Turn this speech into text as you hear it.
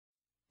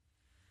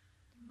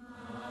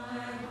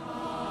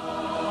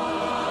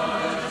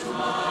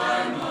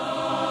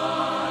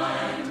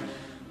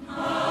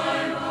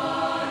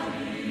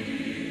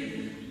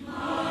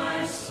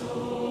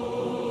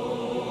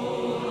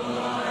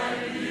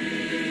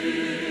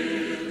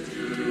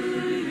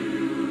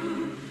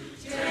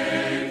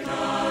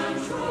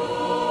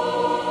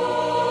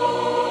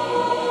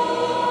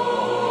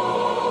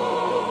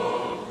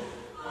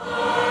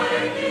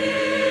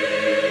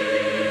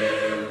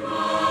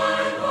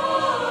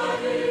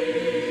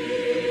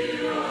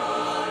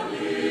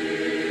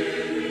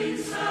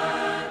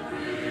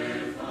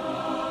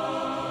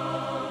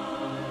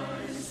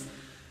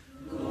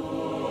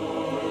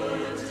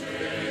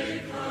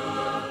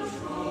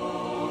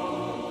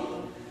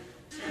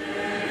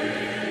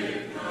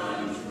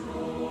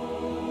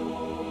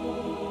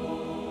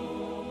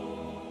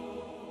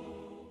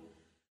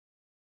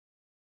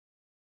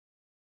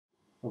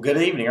Well,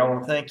 good evening. I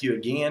want to thank you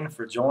again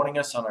for joining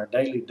us on our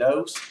daily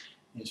dose.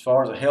 As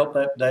far as a health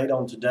update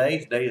on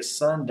today is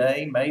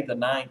Sunday, May the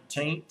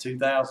 19th,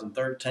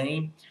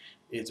 2013.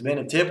 It's been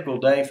a typical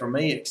day for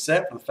me,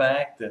 except for the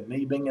fact that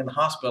me being in the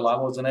hospital, I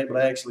wasn't able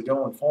to actually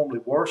go and formally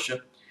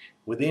worship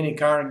with any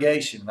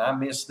congregation. I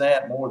missed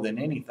that more than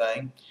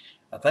anything.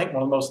 I think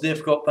one of the most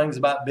difficult things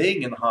about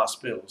being in the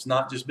hospital is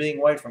not just being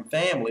away from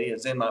family,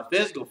 as in my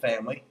physical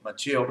family, my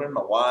children,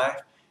 my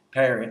wife,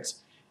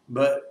 parents,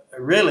 but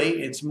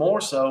really it's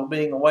more so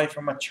being away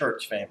from my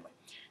church family.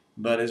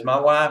 But as my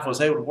wife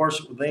was able to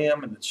worship with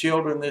them and the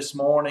children this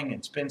morning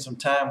and spend some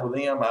time with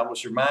them, I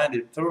was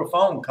reminded through a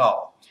phone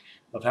call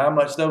of how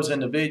much those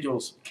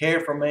individuals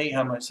care for me,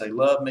 how much they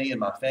love me and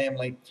my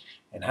family,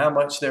 and how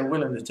much they're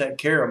willing to take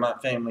care of my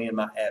family in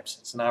my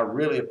absence. And I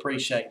really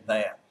appreciate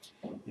that.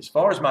 As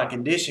far as my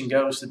condition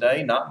goes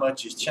today, not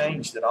much has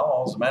changed at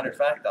all. As a matter of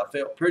fact, I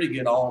felt pretty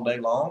good all day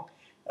long.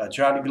 I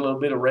tried to get a little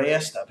bit of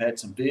rest. I've had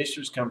some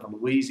visitors come from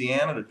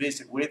Louisiana to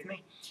visit with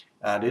me.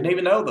 I didn't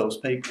even know those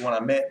people when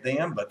I met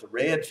them, but the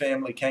Red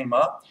family came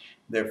up.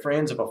 They're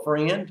friends of a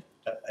friend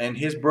and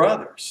his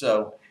brother.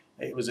 So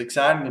it was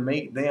exciting to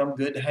meet them.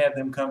 Good to have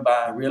them come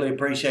by. I really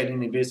appreciate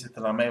any visit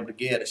that I'm able to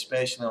get,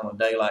 especially on a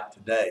day like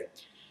today.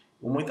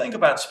 When we think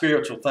about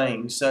spiritual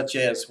things, such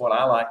as what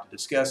I like to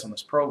discuss on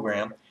this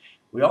program,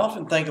 we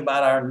often think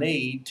about our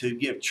need to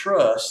give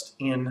trust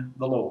in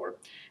the Lord.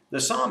 The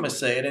psalmist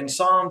said in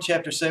Psalm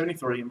chapter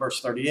 73 and verse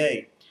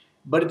 38,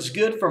 "But it's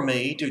good for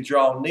me to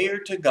draw near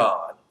to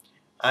God.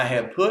 I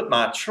have put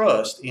my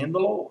trust in the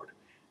Lord,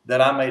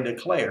 that I may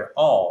declare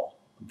all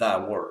thy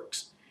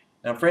works."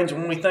 Now, friends,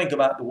 when we think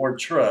about the word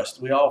trust,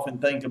 we often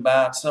think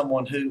about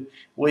someone who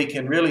we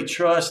can really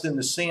trust in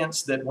the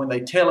sense that when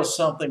they tell us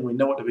something, we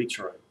know it to be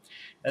true.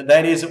 And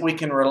that is that we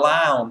can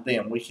rely on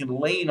them, we can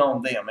lean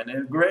on them. And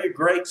in a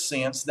great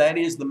sense, that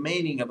is the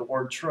meaning of the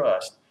word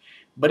trust.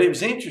 But it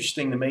was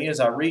interesting to me as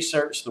I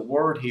researched the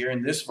word here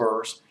in this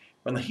verse,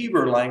 from the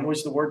Hebrew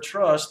language, the word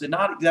trust did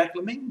not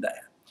exactly mean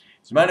that.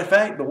 As a matter of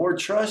fact, the word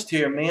trust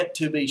here meant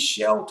to be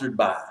sheltered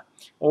by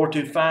or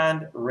to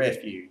find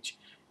refuge.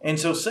 And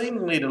so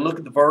seemingly to look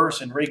at the verse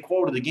and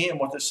re-quote it again,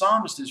 what the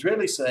psalmist is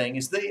really saying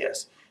is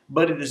this: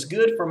 "But it is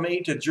good for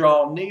me to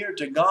draw near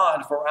to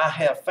God, for I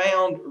have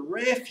found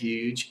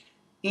refuge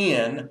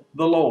in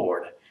the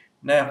Lord."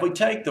 Now, if we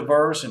take the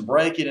verse and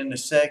break it into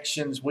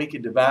sections, we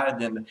could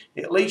divide it into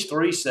at least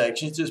 3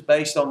 sections, just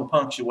based on the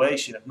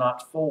punctuation, if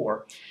not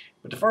 4.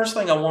 But the first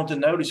thing I want to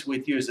notice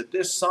with you is that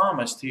this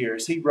psalmist here,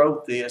 as he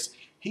wrote this,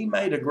 he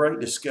made a great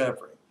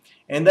discovery.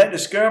 And that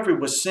discovery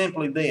was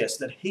simply this,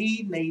 that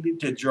he needed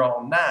to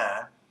draw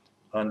nigh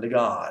unto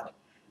God.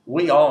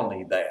 We all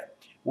need that.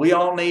 We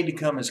all need to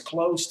come as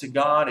close to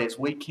God as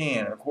we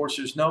can. And of course,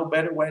 there's no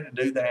better way to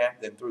do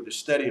that than through the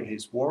study of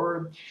His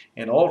Word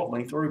and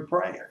ultimately through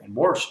prayer and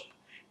worship.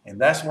 And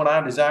that's what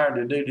I desire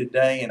to do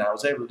today, and I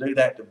was able to do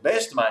that to the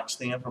best of my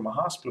extent from a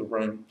hospital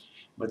room.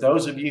 But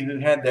those of you who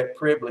had that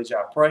privilege,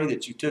 I pray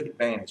that you took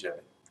advantage of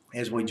it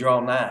as we draw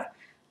nigh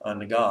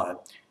unto God.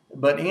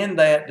 But in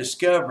that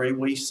discovery,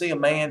 we see a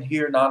man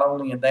here, not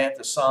only in that,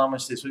 the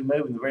psalmist, as we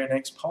move in the very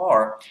next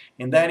part,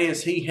 and that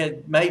is he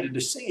had made a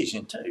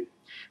decision too.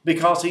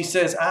 Because he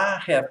says,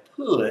 "I have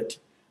put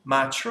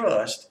my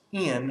trust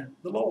in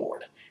the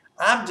Lord."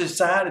 I've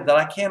decided that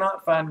I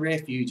cannot find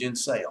refuge in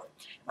self.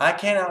 I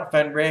cannot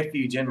find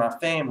refuge in my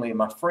family and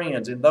my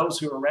friends and those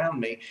who are around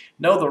me.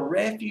 No, the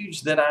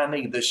refuge that I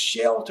need, the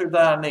shelter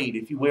that I need,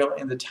 if you will,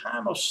 in the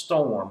time of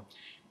storm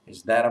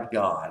is that of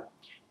God.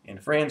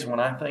 And friends, when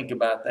I think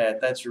about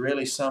that, that's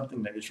really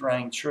something that has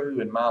rang true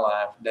in my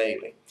life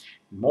daily.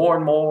 More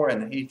and more,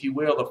 and if you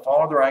will, the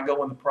farther I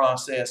go in the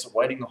process of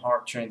waiting a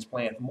heart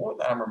transplant, the more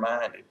that I'm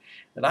reminded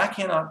that I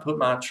cannot put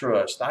my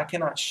trust, I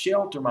cannot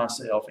shelter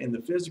myself in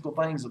the physical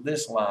things of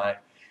this life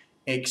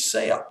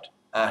except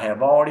I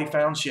have already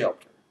found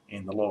shelter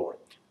in the Lord.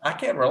 I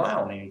can't rely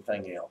on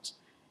anything else.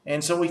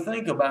 And so we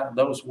think about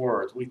those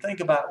words. We think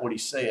about what he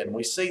said, and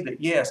we see that,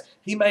 yes,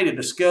 he made a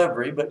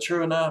discovery, but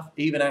true enough,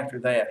 even after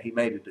that, he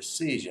made a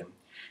decision.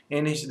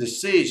 And his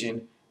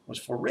decision was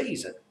for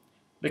reason.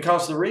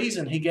 Because the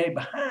reason he gave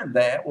behind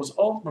that was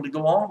ultimately to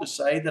go on to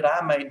say that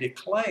I may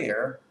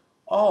declare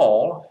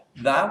all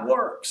thy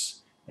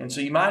works. And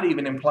so you might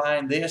even imply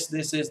in this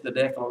is the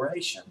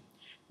declaration.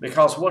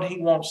 Because what he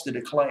wants to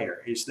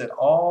declare is that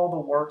all the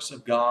works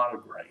of God are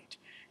great.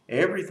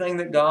 Everything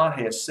that God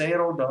has said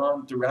or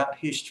done throughout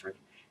history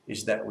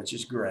is that which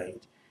is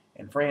great.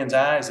 And friends,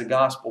 I as a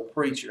gospel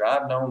preacher,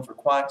 I've known for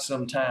quite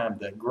some time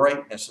the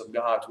greatness of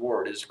God's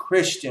Word. As a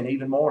Christian,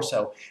 even more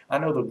so, I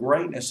know the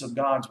greatness of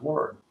God's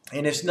Word.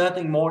 And it's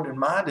nothing more than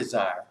my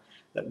desire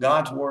that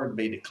God's Word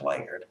be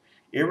declared.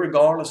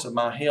 Irregardless of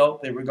my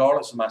health,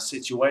 irregardless of my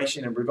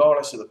situation, and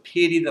regardless of the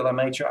pity that I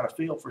may try to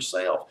feel for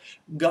self,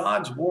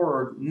 God's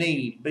Word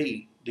need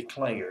be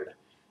declared.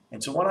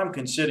 And so what I'm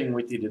considering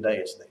with you today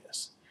is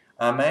this.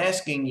 I'm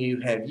asking you,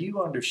 have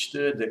you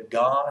understood that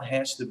God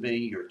has to be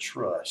your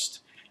trust?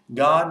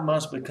 God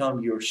must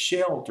become your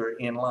shelter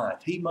in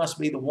life. He must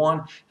be the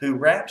one who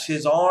wraps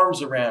His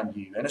arms around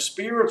you in a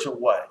spiritual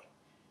way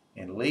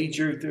and lead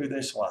you through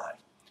this life?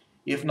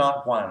 If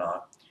not, why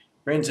not?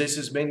 Friends, this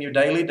has been your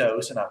daily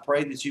dose, and I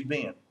pray that you've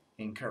been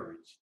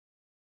encouraged.